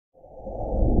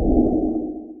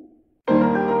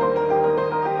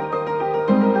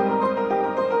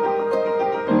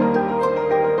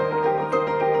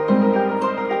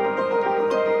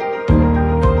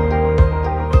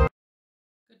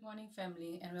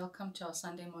welcome to our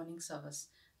Sunday morning service.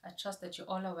 I trust that you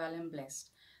all are well and blessed.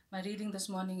 My reading this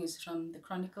morning is from the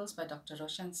Chronicles by Dr.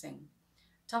 Roshan Singh.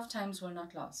 Tough times will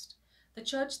not last. The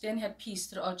church then had peace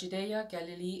throughout Judea,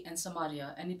 Galilee, and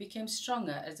Samaria, and it became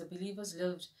stronger as the believers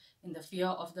lived in the fear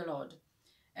of the Lord.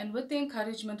 And with the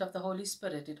encouragement of the Holy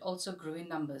Spirit, it also grew in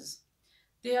numbers.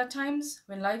 There are times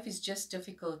when life is just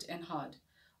difficult and hard.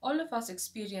 All of us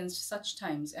experienced such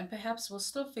times and perhaps will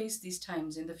still face these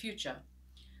times in the future.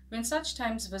 When such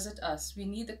times visit us, we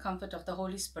need the comfort of the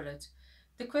Holy Spirit.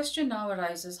 The question now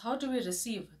arises, how do we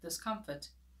receive this comfort?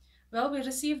 Well, we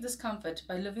receive this comfort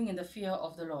by living in the fear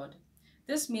of the Lord.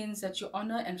 This means that you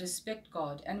honor and respect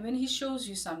God, and when He shows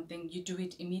you something, you do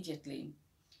it immediately.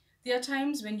 There are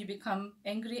times when you become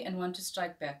angry and want to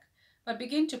strike back, but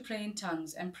begin to pray in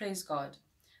tongues and praise God.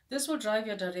 This will drive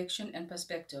your direction and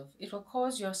perspective. It will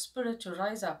cause your spirit to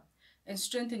rise up and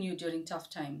strengthen you during tough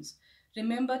times.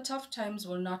 Remember, tough times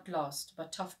will not last,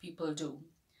 but tough people do.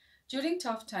 During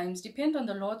tough times, depend on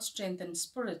the Lord's strength and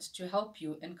spirit to help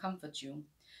you and comfort you.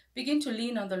 Begin to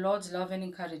lean on the Lord's love and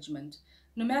encouragement.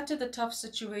 No matter the tough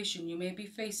situation you may be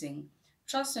facing,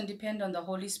 trust and depend on the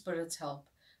Holy Spirit's help.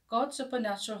 God's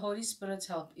supernatural Holy Spirit's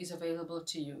help is available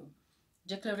to you.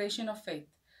 Declaration of faith.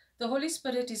 The Holy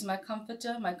Spirit is my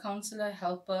comforter, my counselor,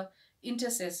 helper,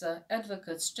 intercessor,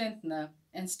 advocate, strengthener,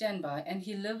 and standby, and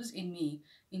He lives in me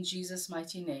in Jesus'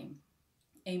 mighty name.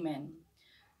 Amen.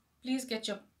 Please get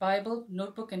your Bible,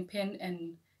 notebook, and pen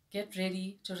and get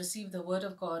ready to receive the word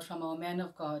of God from our man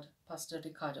of God, Pastor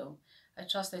Ricardo. I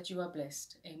trust that you are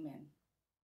blessed. Amen.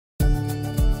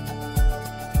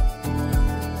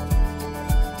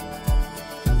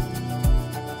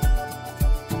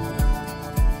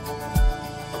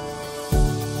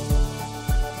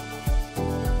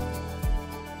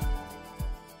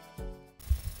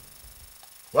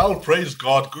 Well, praise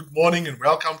God. Good morning and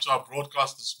welcome to our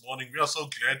broadcast this morning. We are so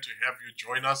glad to have you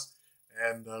join us,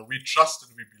 and we trust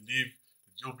and we believe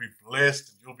that you'll be blessed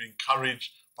and you'll be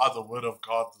encouraged by the word of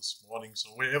God this morning.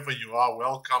 So wherever you are,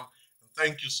 welcome, and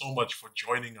thank you so much for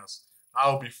joining us.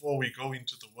 Now, before we go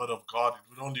into the word of God, it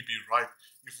would only be right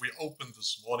if we open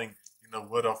this morning in a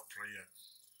word of prayer.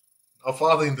 Our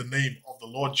Father, in the name of the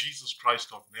Lord Jesus Christ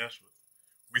of Nazareth,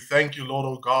 we thank you, Lord,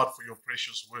 O God, for your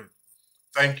precious word.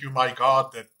 Thank you, my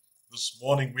God, that this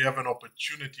morning we have an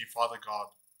opportunity, Father God,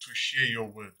 to share your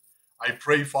word. I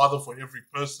pray, Father, for every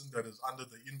person that is under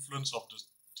the influence of this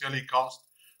telecast,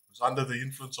 who's under the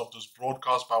influence of this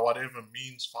broadcast by whatever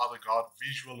means, Father God,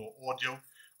 visual or audio.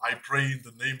 I pray in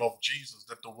the name of Jesus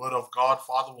that the word of God,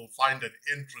 Father, will find an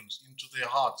entrance into their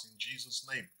hearts in Jesus'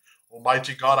 name.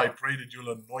 Almighty God, I pray that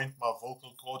you'll anoint my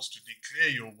vocal cords to declare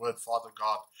your word, Father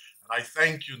God. And I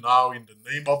thank you now in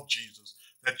the name of Jesus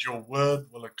that your word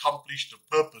will accomplish the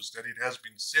purpose that it has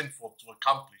been sent forth to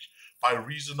accomplish. By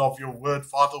reason of your word,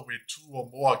 Father, where two or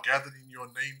more are gathered in your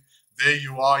name, there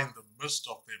you are in the midst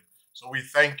of them. So we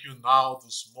thank you now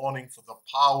this morning for the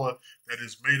power that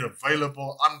is made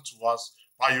available unto us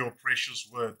by your precious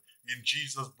word. In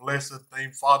Jesus' blessed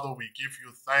name, Father, we give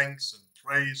you thanks and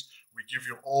praise. We give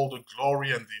you all the glory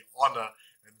and the honor.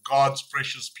 And God's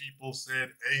precious people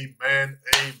said, amen,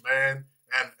 amen,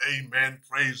 and amen.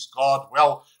 Praise God.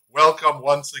 Well, welcome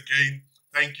once again.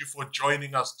 Thank you for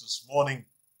joining us this morning.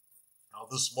 Now,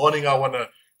 this morning I want to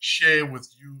share with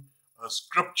you a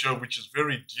scripture which is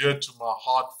very dear to my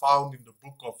heart, found in the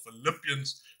book of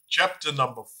Philippians, chapter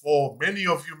number 4. Many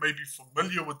of you may be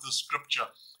familiar with this scripture,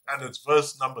 and it's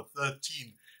verse number 13.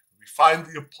 We find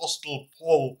the Apostle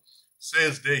Paul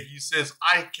says there, he says,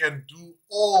 I can do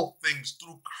all things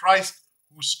through Christ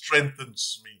who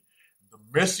strengthens me. The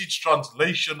Message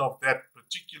translation of that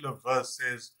particular verse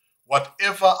says,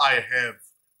 whatever I have,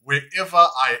 wherever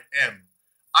I am,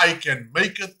 I can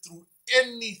make it through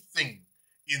anything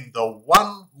in the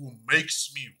one who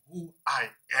makes me who I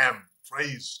am.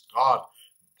 Praise God.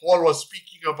 Paul was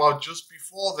speaking about just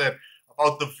before that,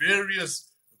 about the various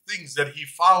things that he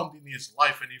found in his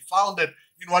life. And he found that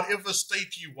in whatever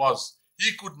state he was,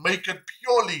 he could make it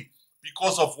purely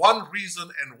because of one reason,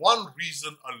 and one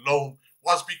reason alone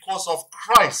was because of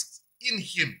Christ in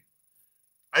him.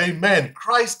 Amen.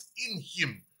 Christ in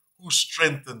him who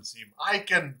strengthens him. I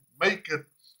can make it.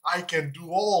 I can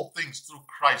do all things through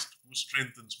Christ who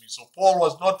strengthens me. So Paul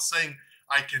was not saying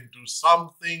I can do some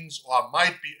things or I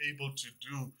might be able to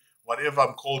do whatever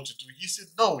I'm called to do. He said,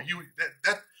 no,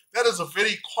 that is a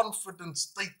very confident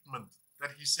statement that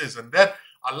he says. And that,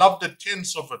 I love the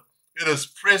tense of it. It is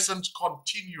present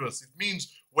continuous. It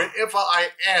means wherever I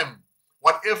am,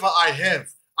 whatever I have,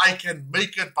 I can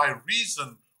make it by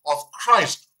reason of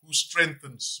Christ who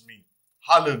strengthens me.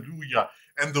 Hallelujah.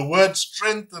 And the word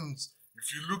strengthens,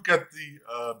 if you look at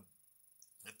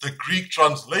The Greek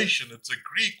translation, it's a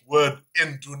Greek word,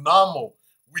 endunamo,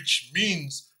 which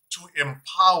means to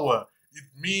empower. It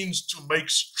means to make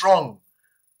strong.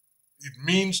 It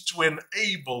means to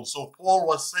enable. So Paul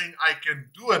was saying, I can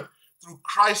do it through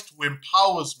Christ who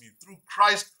empowers me, through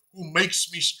Christ who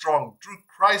makes me strong, through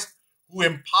Christ who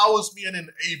empowers me and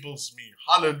enables me.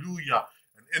 Hallelujah.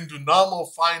 And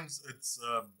endunamo finds its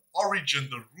origin,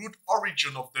 the root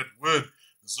origin of that word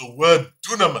is the word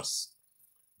dunamis.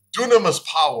 Dunamis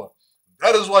power.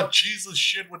 That is what Jesus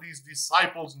shared with his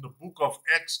disciples in the book of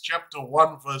Acts chapter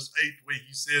 1 verse 8, where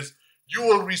he says, you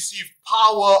will receive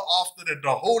power after that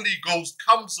the Holy Ghost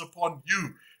comes upon you,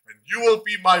 and you will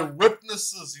be my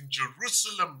witnesses in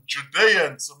Jerusalem, Judea,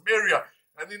 and Samaria,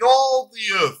 and in all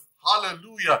the earth.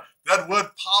 Hallelujah. That word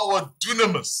power,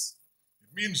 dunamis.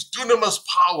 It means dunamis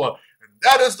power. And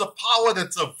that is the power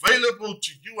that's available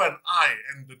to you and I.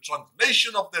 And the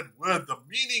translation of that word, the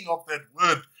meaning of that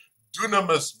word,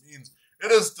 dunamis, means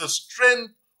it is the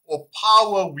strength or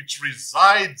power which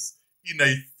resides in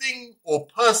a thing or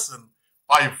person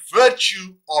by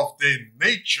virtue of their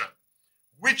nature,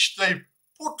 which they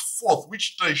put forth,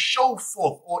 which they show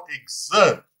forth or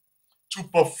exert to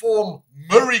perform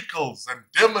miracles and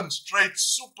demonstrate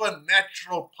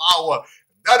supernatural power.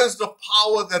 That is the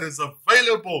power that is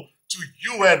available to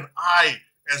you and I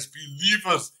as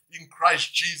believers in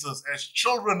Christ Jesus, as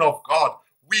children of God.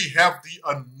 We have the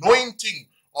anointing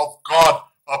of God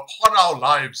upon our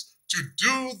lives to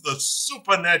do the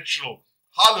supernatural.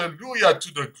 Hallelujah,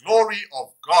 to the glory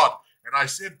of God. And I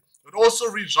said it also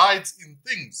resides in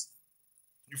things.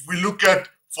 If we look at,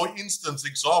 for instance,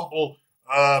 example,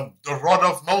 the rod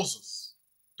of Moses.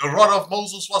 The rod of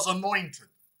Moses was anointed.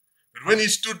 And when he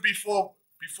stood before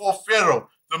Pharaoh,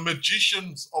 the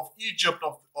magicians of Egypt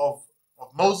of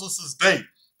Moses' day,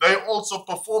 they also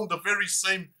performed the very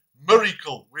same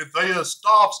miracle where their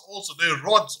staffs also, their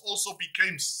rods also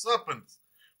became serpents.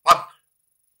 But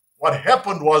what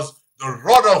happened was the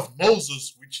rod of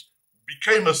Moses, which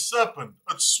became a serpent,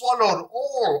 it swallowed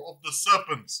all of the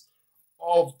serpents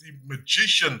of the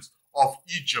magicians of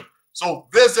Egypt. So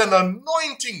there's an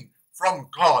anointing from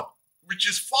God which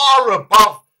is far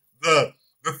above the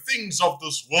things of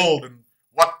this world and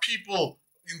what people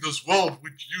in this world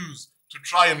would use to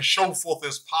try and show forth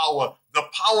as power. The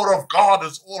power of God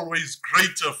is always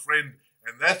greater, friend.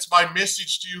 And that's my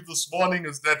message to you this morning,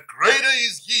 is that greater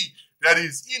is he that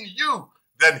is in you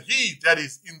than he that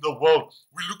is in the world.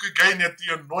 We look again at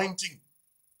the anointing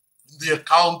in the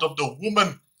account of the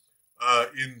woman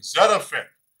in Zarephath.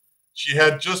 She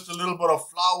had just a little bit of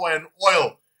flour and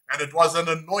oil, and it was an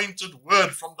anointed word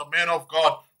from the man of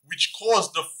God, which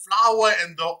caused the flour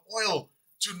and the oil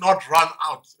to not run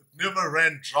out. It never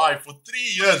ran dry. For 3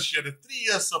 years, she had a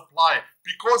 3-year supply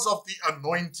because of the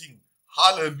anointing.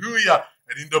 Hallelujah.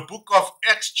 And in the book of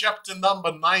Acts chapter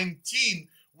number 19,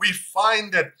 we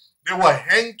find that there were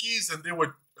hankies and there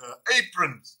were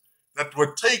aprons that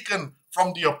were taken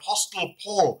from the apostle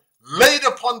Paul, laid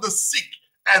upon the sick,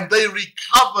 and they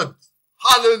recovered.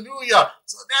 Hallelujah.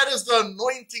 So that is the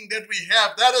anointing that we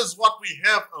have. That is what we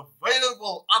have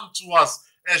available unto us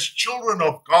as children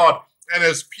of God and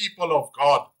as people of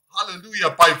God.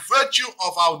 Hallelujah. By virtue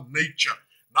of our nature.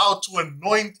 Now, to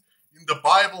anoint in the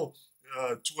Bible,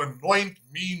 to anoint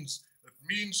means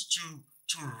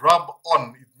to rub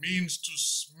on. It means to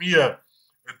smear.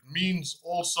 It means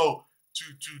also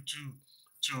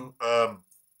to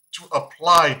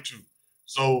apply to.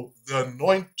 So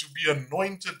to be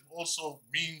anointed also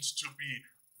means to be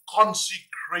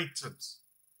consecrated.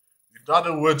 In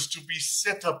other words, to be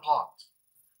set apart.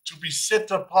 To be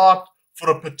set apart for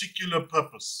a particular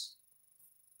purpose.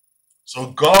 So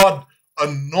God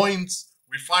anoints,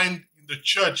 we find in the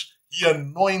church, he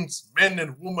anoints men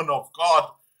and women of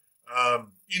God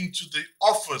into the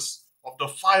office of the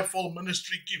fivefold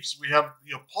ministry gifts. We have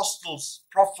the apostles,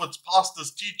 prophets,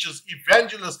 pastors, teachers,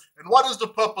 evangelists. And what is the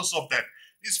purpose of that?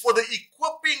 It's for the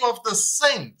equipping of the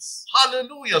saints.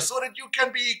 Hallelujah. So that you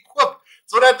can be equipped.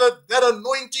 So that that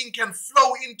anointing can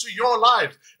flow into your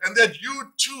lives. And that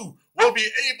you too will be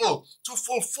able to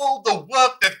fulfill the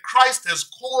work that Christ has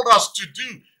called us to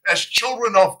do as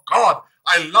children of God.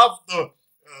 I love the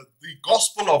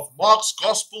gospel of Mark's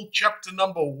gospel, chapter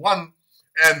number 1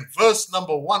 and verse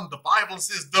number 1. The Bible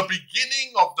says, the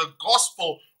beginning of the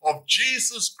gospel of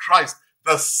Jesus Christ,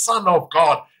 the Son of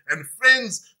God. And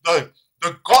friends, the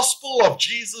gospel of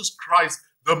Jesus Christ,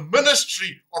 the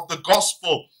ministry of the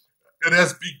gospel, it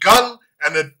has begun,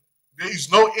 and there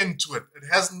is no end to it. It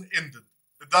hasn't ended.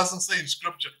 It doesn't say in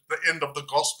scripture the end of the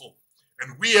gospel.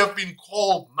 And we have been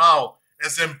called now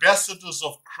as ambassadors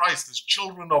of Christ, as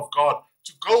children of God,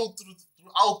 to go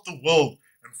throughout the world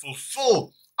and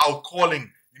fulfill our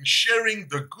calling, in sharing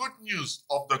the good news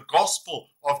of the gospel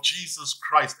of Jesus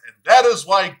Christ. And that is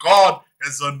why God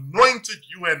has anointed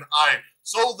you and I,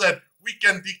 so that we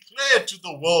can declare to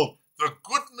the world the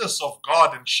goodness of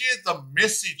God and share the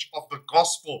message of the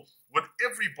gospel with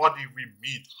everybody we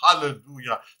meet.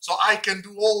 Hallelujah. So I can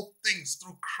do all things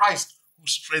through Christ who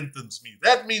strengthens me.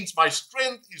 That means my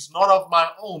strength is not of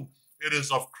my own. It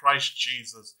is of Christ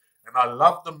Jesus. And I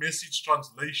love the Message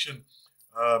translation,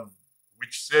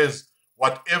 which says,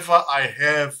 whatever I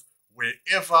have,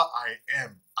 wherever I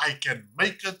am, I can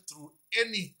make it through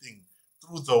anything,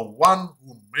 through the one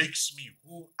who makes me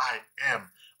who I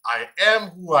am. I am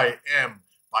who I am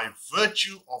by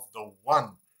virtue of the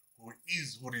one who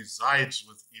resides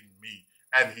within me,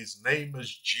 and his name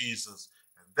is Jesus.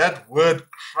 And that word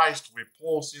Christ, where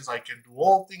Paul says, I can do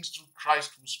all things through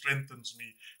Christ who strengthens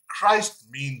me. Christ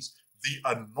means the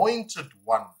anointed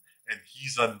one and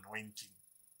his anointing.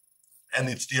 And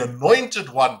it's the anointed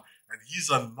one and his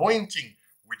anointing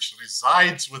which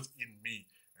resides within me.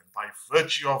 And by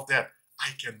virtue of that,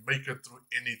 I can make it through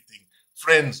anything.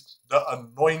 Friends, the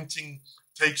anointing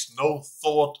takes no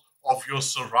thought of your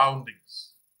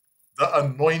surroundings. The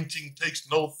anointing takes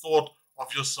no thought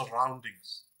of your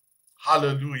surroundings.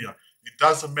 Hallelujah. It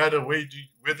doesn't matter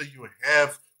whether you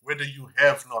have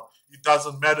not. It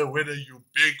doesn't matter whether you're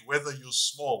big, whether you're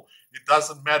small. It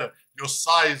doesn't matter. Your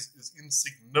size is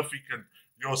insignificant.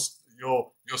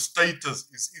 Your status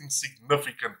is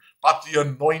insignificant. But the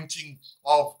anointing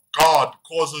of God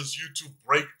causes you to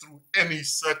break through any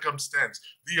circumstance.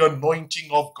 The anointing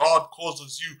of God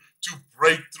causes you to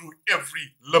break through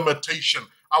every limitation.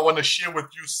 I want to share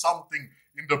with you something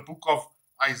in the book of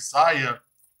Isaiah.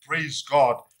 Praise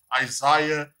God.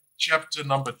 Isaiah chapter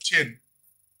number 10.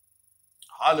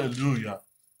 Hallelujah.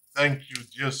 Thank you,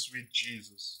 dear sweet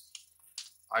Jesus.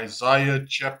 Isaiah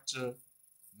chapter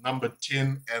number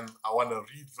 10, and I want to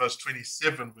read verse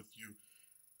 27 with you.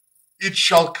 It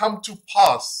shall come to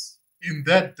pass in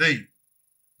that day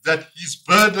that his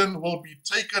burden will be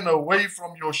taken away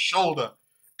from your shoulder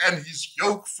and his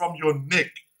yoke from your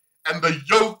neck, and the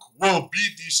yoke will be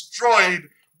destroyed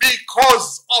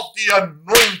because of the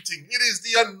anointing. It is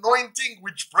the anointing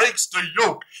which breaks the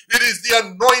yoke. It is the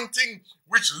anointing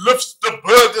which lifts the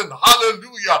burden.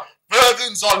 Hallelujah.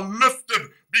 Burdens are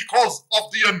lifted because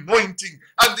of the anointing,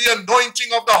 and the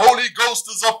anointing of the Holy Ghost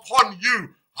is upon you.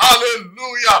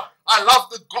 Hallelujah. I love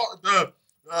the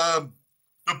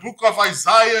book of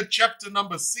Isaiah chapter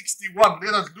number 61.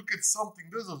 Let us look at something.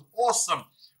 This is awesome.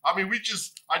 I mean,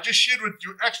 I just shared with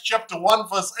you Acts chapter 1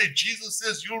 verse 8. Jesus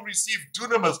says you'll receive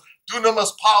dunamis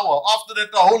power. After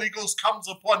that, the Holy Ghost comes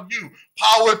upon you,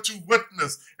 power to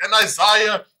witness. And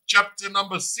Isaiah chapter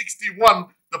number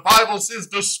 61, the Bible says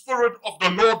the Spirit of the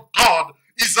Lord God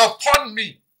is upon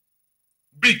me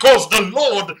because the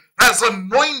Lord has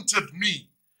anointed me.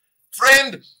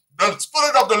 Friend, the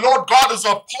Spirit of the Lord God is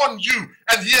upon you,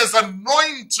 and he has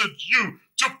anointed you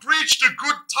to preach the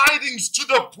good tidings to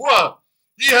the poor.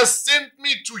 He has sent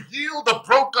me to heal the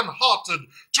brokenhearted,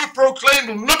 to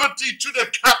proclaim liberty to the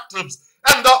captives,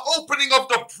 and the opening of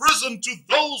the prison to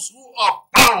those who are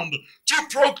bound, to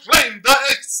proclaim the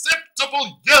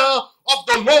acceptable year of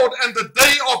the Lord and the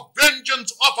day of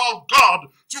vengeance of our God,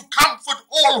 to comfort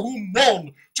all who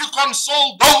mourn, to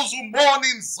console those who mourn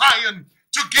in Zion,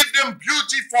 to give them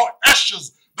beauty for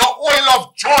ashes, the oil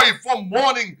of joy for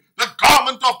mourning, the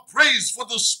garment of praise for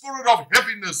the spirit of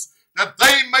heaviness, that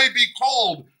they may be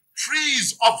called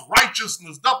trees of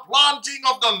righteousness, the planting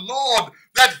of the Lord,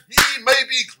 that he may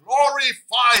be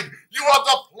glorified. You are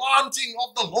the planting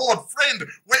of the Lord. Friend,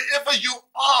 wherever you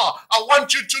are, I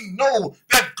want you to know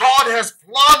that God has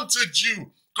planted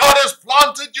you. God has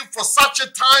planted you for such a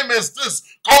time as this.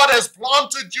 God has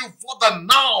planted you for the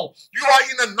now. You are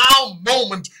in a now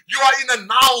moment. You are in a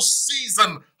now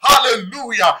season.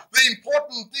 Hallelujah. The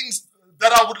important things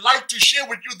that I would like to share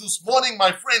with you this morning,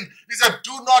 my friend, is that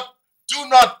do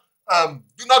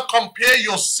not compare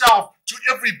yourself to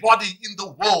everybody in the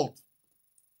world.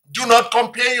 Do not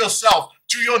compare yourself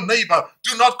to your neighbor.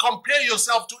 Do not compare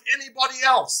yourself to anybody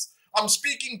else. I'm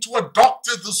speaking to a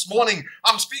doctor this morning.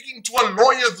 I'm speaking to a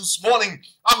lawyer this morning.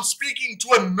 I'm speaking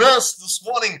to a nurse this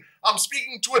morning. I'm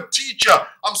speaking to a teacher.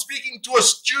 I'm speaking to a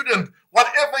student.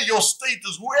 Whatever your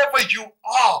status, whoever you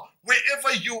are,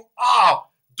 wherever you are,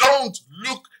 don't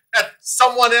look at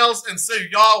someone else and say,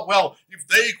 yeah, well, if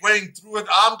they're going through it,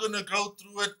 I'm going to go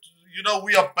through it.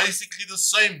 we are basically the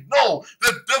same. No,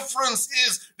 the difference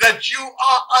is that you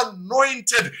are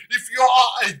anointed. If you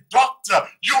are a doctor,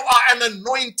 you are an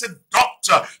anointed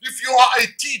doctor. If you are a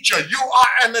teacher, you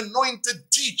are an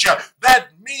anointed teacher. That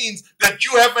means that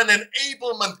you have an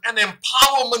enablement, an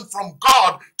empowerment from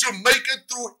God to make it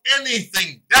through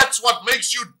anything. That's what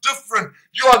makes you different.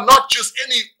 You are not just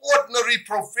any ordinary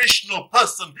professional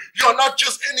person. You are not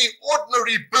just any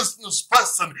ordinary business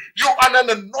person. You are an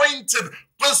anointed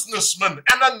businessman,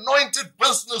 an anointed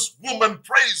businesswoman.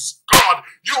 Praise God.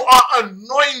 You are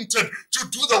anointed to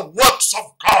do the works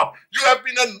of God. You have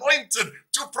been anointed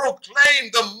to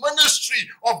proclaim the ministry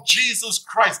of Jesus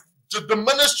Christ. The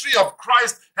ministry of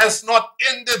Christ has not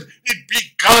ended. It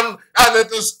began and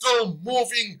it is still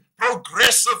moving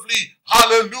progressively.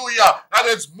 Hallelujah. And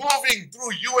it's moving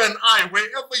through you and I.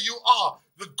 Wherever you are,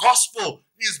 the gospel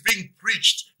is being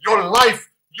preached. Your life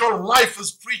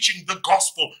is preaching the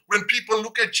gospel. When people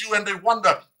look at you and they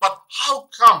wonder, but how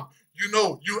come,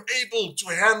 you're able to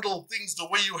handle things the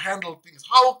way you handle things?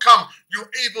 How come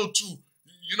you're able to,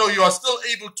 you are still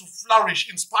able to flourish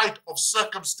in spite of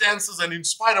circumstances and in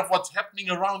spite of what's happening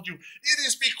around you? It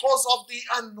is because of the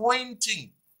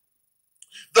anointing.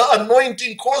 The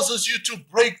anointing causes you to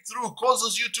break through,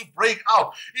 causes you to break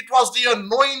out. It was the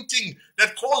anointing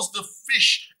that caused the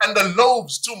fish and the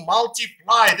loaves to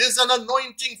multiply. There's an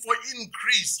anointing for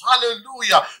increase.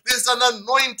 Hallelujah. There's an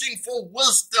anointing for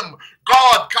wisdom.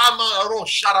 God,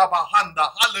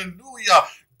 hallelujah.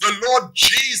 The Lord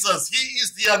Jesus, He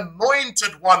is the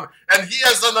anointed one, and He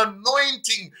has an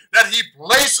anointing that He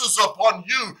places upon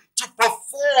you to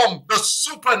perform the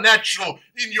supernatural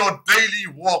in your daily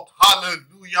walk.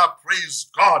 Hallelujah. Praise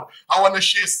God. I want to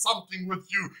share something with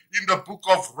you in the book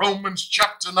of Romans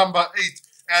chapter number 8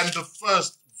 and the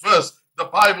first verse. The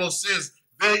Bible says,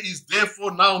 there is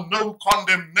therefore now no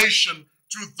condemnation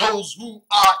to those who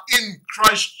are in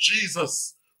Christ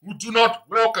Jesus, who do not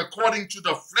walk according to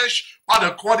the flesh, but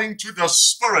according to the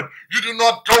Spirit. You do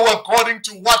not go according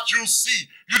to what you see.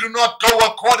 You do not go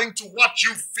according to what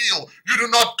you feel. You do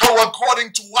not go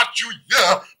according to what you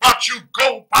hear, but you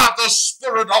go by the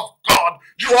Spirit of God.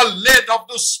 You are led of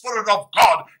the Spirit of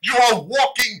God. You are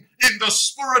walking in the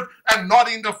Spirit and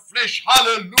not in the flesh.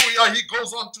 Hallelujah. He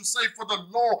goes on to say, for the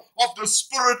law of the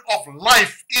Spirit of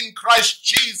life in Christ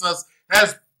Jesus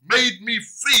has made me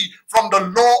free from the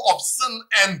law of sin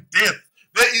and death.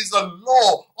 There is a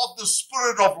law of the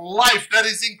Spirit of life that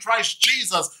is in Christ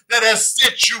Jesus that has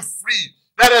set you free,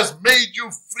 that has made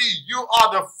you free. You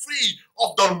are the free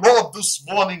of the Lord this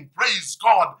morning. Praise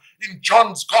God. In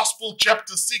John's Gospel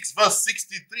chapter 6 verse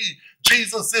 63,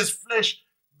 Jesus says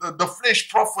the flesh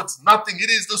profits nothing. It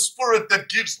is the Spirit that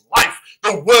gives life.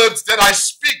 The words that I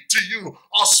speak to you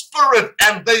are spirit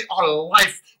and they are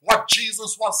life. What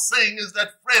Jesus was saying is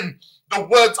that, friend, the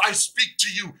words I speak to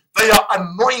you, they are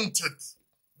anointed.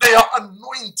 They are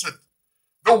anointed.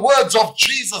 The words of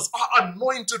Jesus are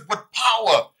anointed with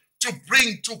power to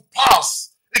bring to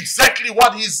pass exactly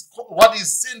what he's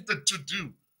sent it to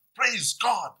do. Praise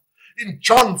God. In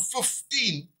John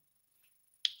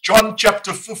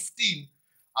chapter 15,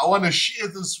 I want to share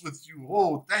this with you.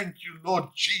 Oh, thank you,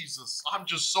 Lord Jesus. I'm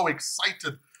just so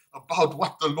excited about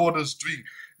what the Lord is doing.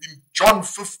 In John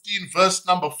 15, verse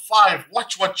number 5,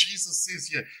 watch what Jesus says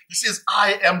here. He says,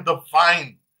 I am the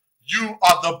vine. You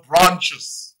are the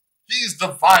branches. He is the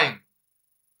vine.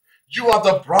 You are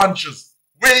the branches.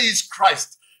 Where is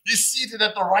Christ? He's seated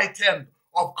at the right hand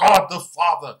of God the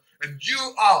Father. And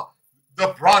you are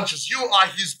the branches. You are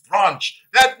His branch.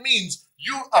 That means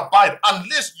you abide.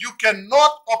 Unless you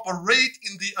cannot operate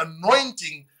in the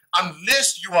anointing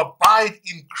unless you abide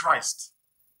in Christ.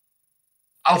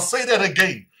 I'll say that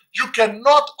again. You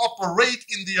cannot operate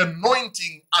in the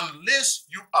anointing unless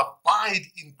you abide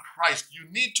in Christ.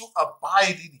 You need to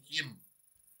abide in Him.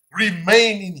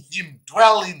 Remain in Him.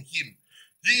 Dwell in Him.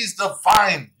 He is the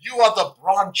vine. You are the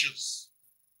branches.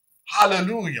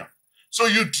 Hallelujah. So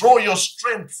you draw your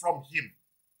strength from Him.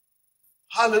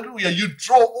 Hallelujah. You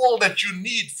draw all that you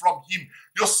need from Him.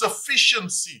 Your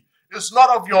sufficiency is not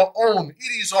of your own.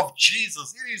 It is of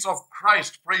Jesus. It is of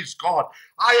Christ. Praise God.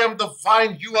 I am the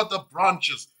vine. You are the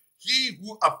branches. He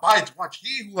who abides, watch,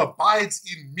 he who abides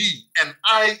in me and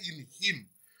I in him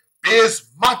bears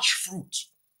much fruit.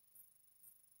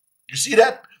 You see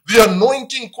that? The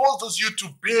anointing causes you to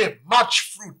bear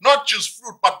much fruit. Not just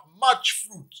fruit, but much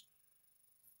fruit.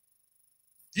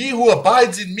 He who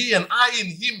abides in me and I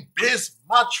in him bears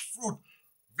much fruit.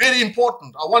 Very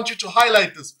important. I want you to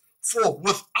highlight this. For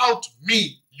without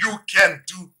me, you can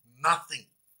do nothing.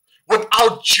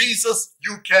 Without Jesus,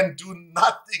 you can do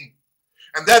nothing.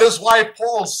 And that is why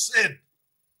Paul said,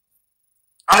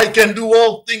 I can do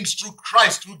all things through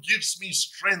Christ who gives me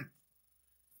strength.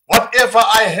 Whatever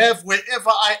I have, wherever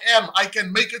I am, I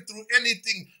can make it through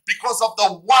anything because of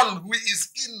the one who is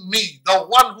in me, the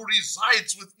one who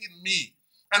resides within me,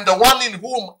 and the one in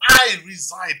whom I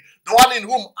reside, the one in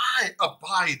whom I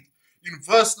abide. In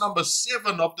verse number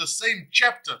 7 of the same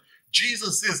chapter,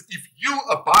 Jesus says, if you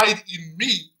abide in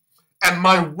me and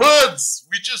my words,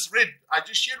 we just read, I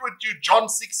just shared with you John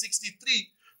 6:63,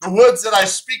 the words that I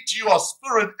speak to you are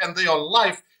spirit and they are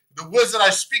life. The words that I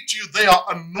speak to you, they are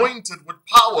anointed with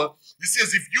power. He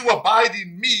says, if you abide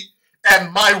in me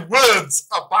and my words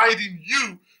abide in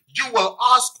you, you will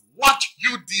ask what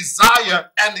you desire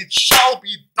and it shall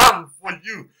be done for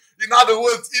you. In other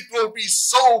words, it will be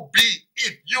so be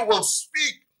it. You will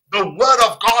speak the word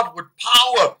of God with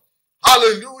power.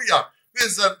 Hallelujah.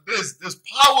 There's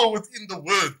power within the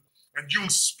word. And you'll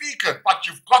speak it, but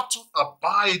you've got to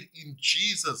abide in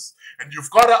Jesus. And you've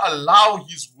got to allow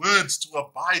his words to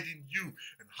abide in you.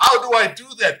 And how do I do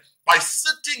that? By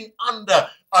sitting under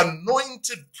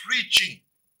anointed preaching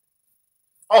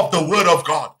of the word of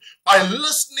God. By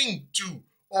listening to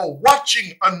or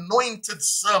watching anointed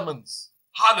sermons.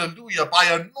 Hallelujah. By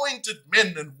anointed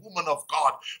men and women of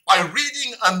God. By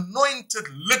reading anointed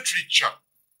literature.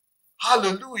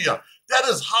 Hallelujah. That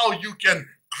is how you can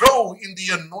grow in the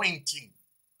anointing.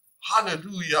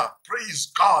 Hallelujah.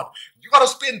 Praise God. You got to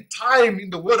spend time in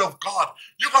the word of God.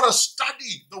 You got to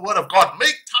study the word of God.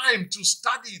 Make time to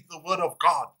study the word of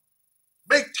God.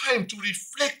 Make time to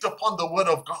reflect upon the word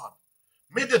of God.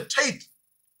 Meditate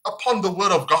upon the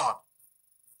word of God.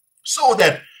 So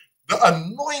that the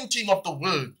anointing of the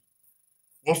word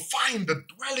will find a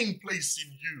dwelling place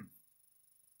in you.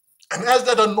 And as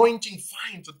that anointing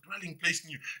finds a dwelling place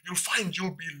in you, you'll find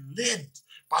you'll be led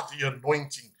by the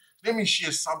anointing. Let me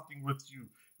share something with you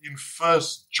in 1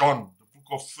 John, the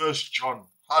book of 1 John.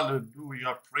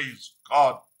 Hallelujah. Praise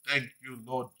God. Thank you,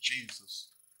 Lord Jesus.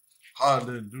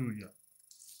 Hallelujah.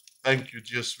 Thank you,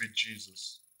 dear sweet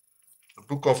Jesus. The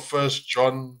book of 1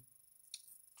 John.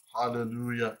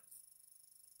 Hallelujah.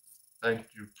 Thank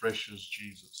you, precious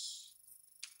Jesus.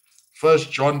 1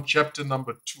 John chapter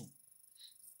number 2.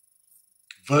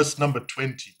 Verse number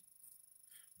 20.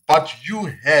 But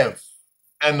you have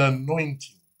an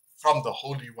anointing from the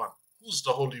Holy One. Who's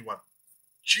the Holy One?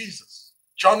 Jesus.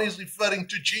 John is referring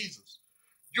to Jesus.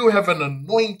 You have an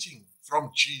anointing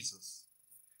from Jesus,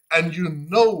 and you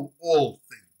know all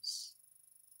things.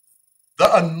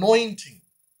 The anointing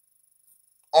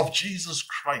of Jesus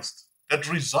Christ that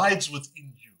resides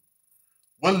within you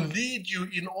will lead you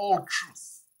in all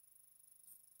truth.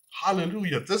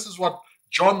 Hallelujah. This is what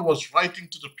John was writing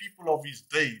to the people of his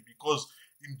day, because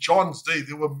in John's day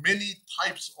there were many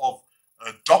types of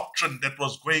doctrine that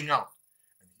was going out.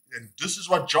 And this is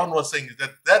what John was saying, is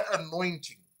that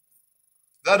anointing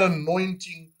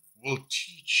will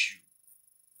teach you.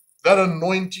 That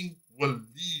anointing will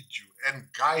lead you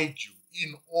and guide you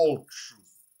in all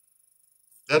truth.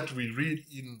 That we read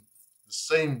in the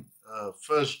same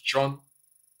 1 John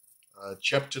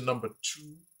chapter number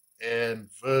 2 and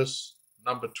verse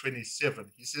number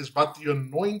 27. He says, but the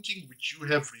anointing which you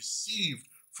have received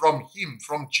from him,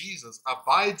 from Jesus,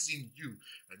 abides in you,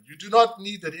 and you do not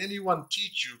need that anyone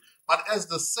teach you, but as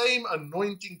the same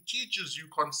anointing teaches you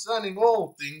concerning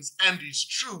all things, and is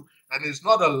true, and is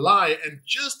not a lie, and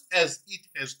just as it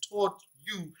has taught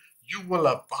you, you will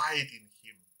abide in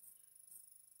him.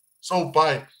 So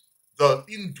by the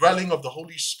indwelling of the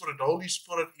Holy Spirit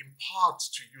imparts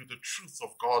to you the truth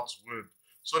of God's word,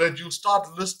 so that you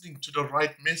start listening to the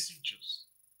right messages.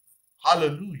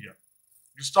 Hallelujah.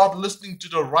 You start listening to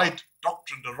the right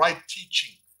doctrine, the right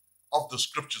teaching of the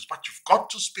scriptures. But you've got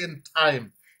to spend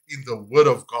time in the word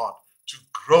of God to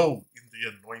grow in the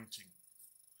anointing.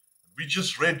 We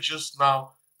just read just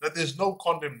now that there's no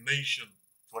condemnation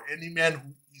for any man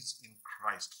who is in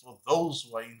Christ, for those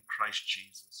who are in Christ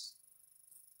Jesus.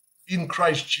 In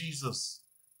Christ Jesus,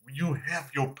 you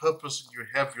have your purpose and you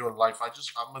have your life.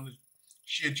 I'm going to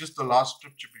share just the last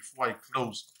scripture before I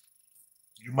close.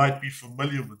 You might be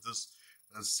familiar with this.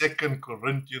 2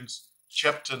 Corinthians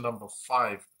chapter number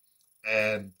 5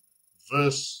 and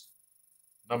verse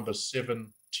number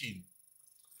 17.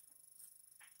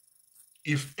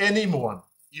 If any man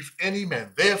be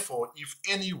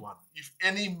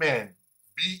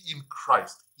in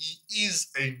Christ, he is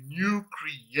a new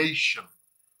creation.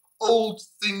 Old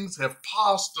things have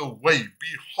passed away.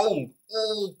 Behold,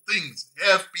 all things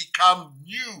have become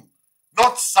new.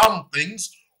 Not some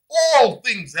things, all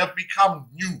things have become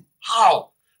new. How?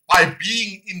 By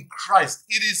being in Christ.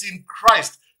 It is in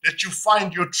Christ that you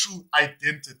find your true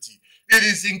identity. It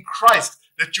is in Christ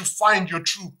that you find your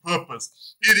true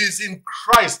purpose. It is in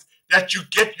Christ that you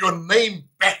get your name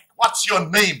back. What's your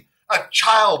name? A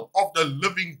child of the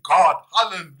living God.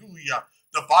 Hallelujah.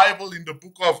 The Bible in the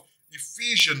book of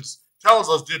Ephesians tells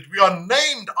us that we are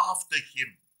named after him.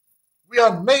 We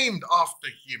are named after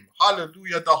him.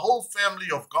 Hallelujah. The whole family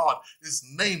of God is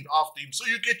named after him. So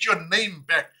you get your name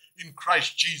back in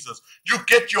Christ Jesus. You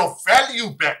get your value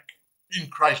back in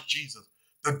Christ Jesus.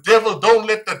 The devil, don't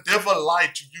let the devil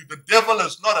lie to you. The devil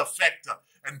is not a factor.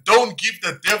 And don't give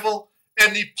the devil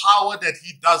any power that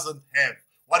he doesn't have.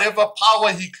 Whatever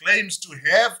power he claims to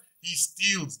have, he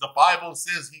steals. The Bible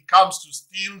says he comes to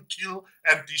steal, kill,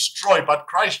 and destroy. But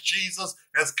Christ Jesus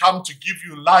has come to give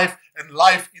you life and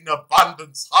life in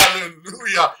abundance.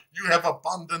 Hallelujah. You have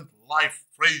abundant life.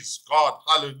 Praise God.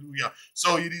 Hallelujah.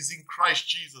 So it is in Christ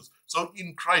Jesus. So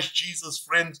in Christ Jesus,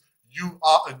 friends, you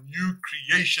are a new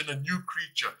creation, a new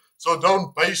creature. So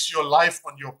don't base your life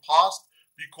on your past,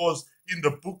 because in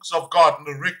the books of God, in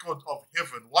the record of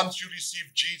heaven, once you receive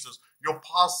Jesus, your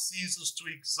past ceases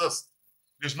to exist.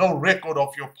 There's no record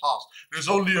of your past. There's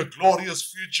only a glorious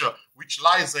future which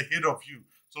lies ahead of you.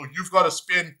 So you've got to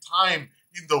spend time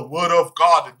in the Word of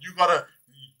God, and you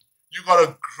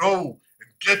gotta grow and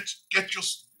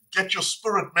get your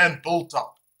spirit man built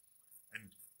up and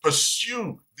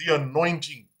pursue the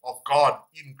anointing of God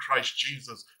in Christ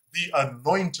Jesus, the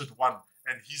anointed one,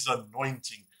 and his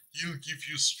anointing. He'll give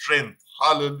you strength.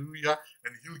 Hallelujah.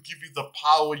 And he'll give you the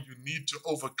power you need to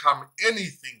overcome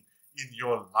anything in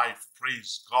your life.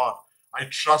 Praise God. I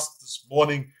trust this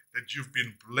morning that you've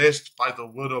been blessed by the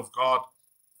word of God.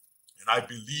 And I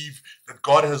believe that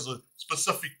God has a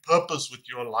specific purpose with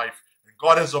your life. And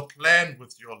God has a plan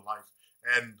with your life.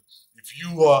 And if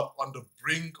you are on the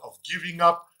brink of giving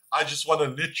up, I just want to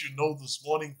let you know this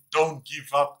morning, don't give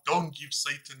up. Don't give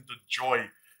Satan the joy.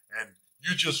 And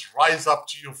you just rise up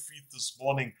to your feet this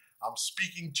morning. I'm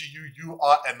speaking to you. You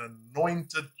are an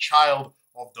anointed child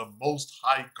of the Most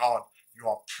High God. You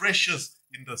are precious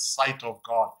in the sight of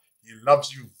God. He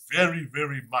loves you very,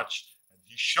 very much. And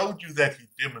he showed you that. He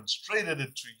demonstrated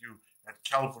it to you at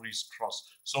Calvary's cross.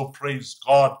 So praise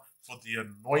God for the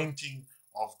anointing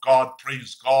of God.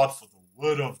 Praise God for the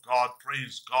word of God.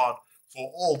 Praise God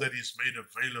for all that is made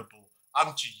available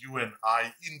unto you and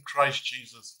I in Christ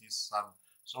Jesus, his Son.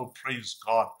 So praise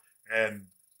God. And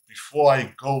before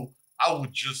I go, I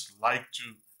would just like to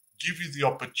give you the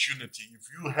opportunity. If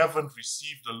you haven't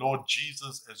received the Lord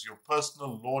Jesus as your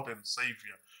personal Lord and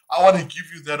Savior, I want to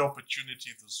give you that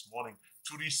opportunity this morning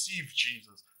to receive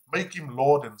Jesus. Make him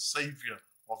Lord and Savior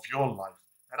of your life.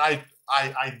 And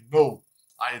I know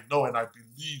and I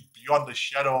believe beyond the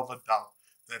shadow of a doubt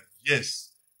that yes,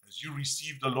 as you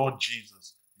receive the Lord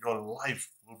Jesus, your life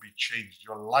will be changed.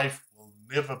 Your life will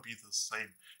never be the same.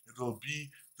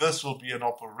 This will be an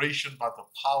operation by the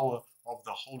power of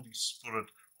the Holy Spirit,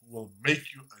 who will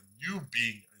make you a new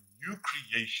being, a new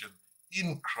creation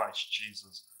in Christ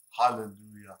Jesus.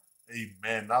 Hallelujah.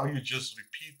 Amen. Now you just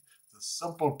repeat the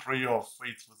simple prayer of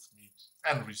faith with me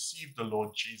and receive the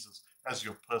Lord Jesus as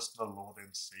your personal Lord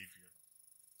and Savior.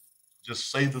 Just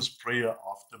say this prayer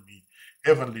after me.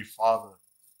 Heavenly Father,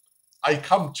 I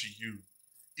come to you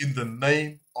in the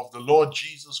name of the Lord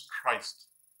Jesus Christ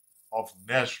of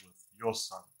Nazareth, your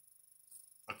Son.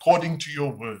 According to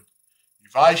your word,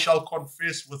 if I shall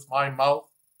confess with my mouth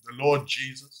the Lord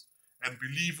Jesus and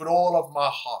believe with all of my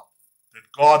heart that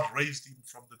God raised him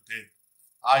from the dead,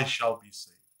 I shall be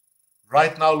saved.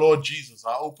 Right now, Lord Jesus,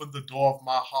 I open the door of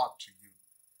my heart to you,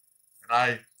 and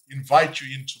I invite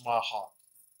you into my heart,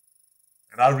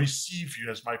 and I receive you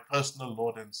as my personal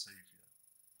Lord and Savior.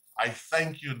 I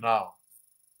thank you now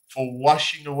for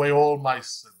washing away all my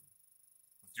sin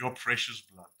with your precious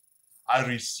blood. I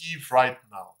receive right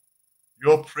now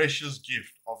your precious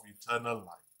gift of eternal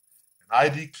life. And I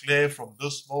declare from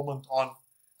this moment on,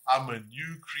 I'm a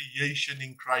new creation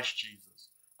in Christ Jesus.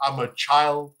 I'm a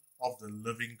child of the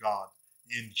living God.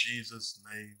 In Jesus'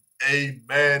 name,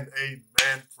 amen,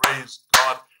 amen. Praise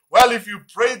God. Well, if you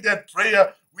prayed that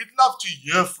prayer, we'd love to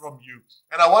hear from you.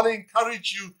 And I want to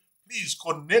encourage you, please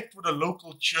connect with a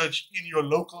local church in your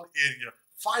local area.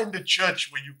 Find a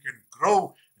church where you can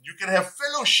grow and you can have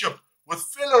fellowship with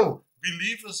fellow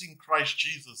believers in Christ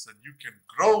Jesus, and you can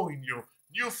grow in your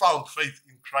newfound faith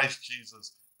in Christ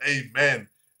Jesus. Amen.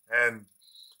 And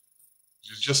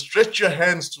you just stretch your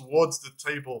hands towards the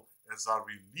table as I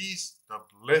release the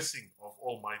blessing of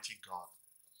Almighty God.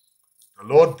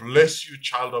 The Lord bless you,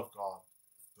 child of God.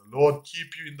 The Lord keep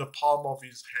you in the palm of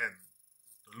his hand.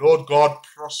 The Lord God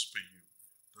prosper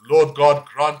you. The Lord God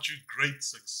grant you great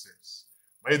success.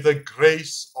 May the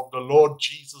grace of the Lord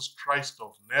Jesus Christ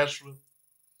of Nazareth,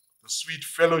 the sweet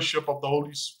fellowship of the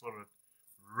Holy Spirit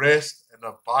rest and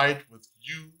abide with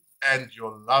you and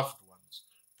your loved ones,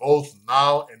 both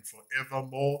now and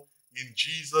forevermore. In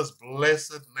Jesus'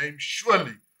 blessed name,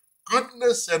 surely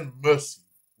goodness and mercy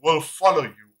will follow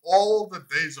you all the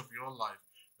days of your life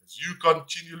as you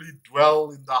continually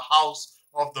dwell in the house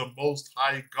of the Most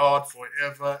High God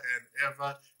forever and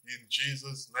ever. In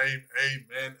Jesus' name,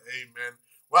 amen, amen.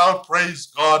 Well, praise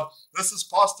God. This is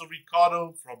Pastor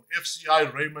Ricardo from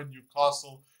FCI Raymond,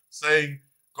 Newcastle, saying,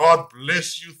 God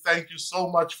bless you. Thank you so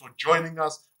much for joining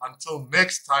us. Until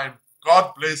next time,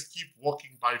 God bless. Keep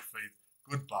walking by faith.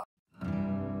 Goodbye.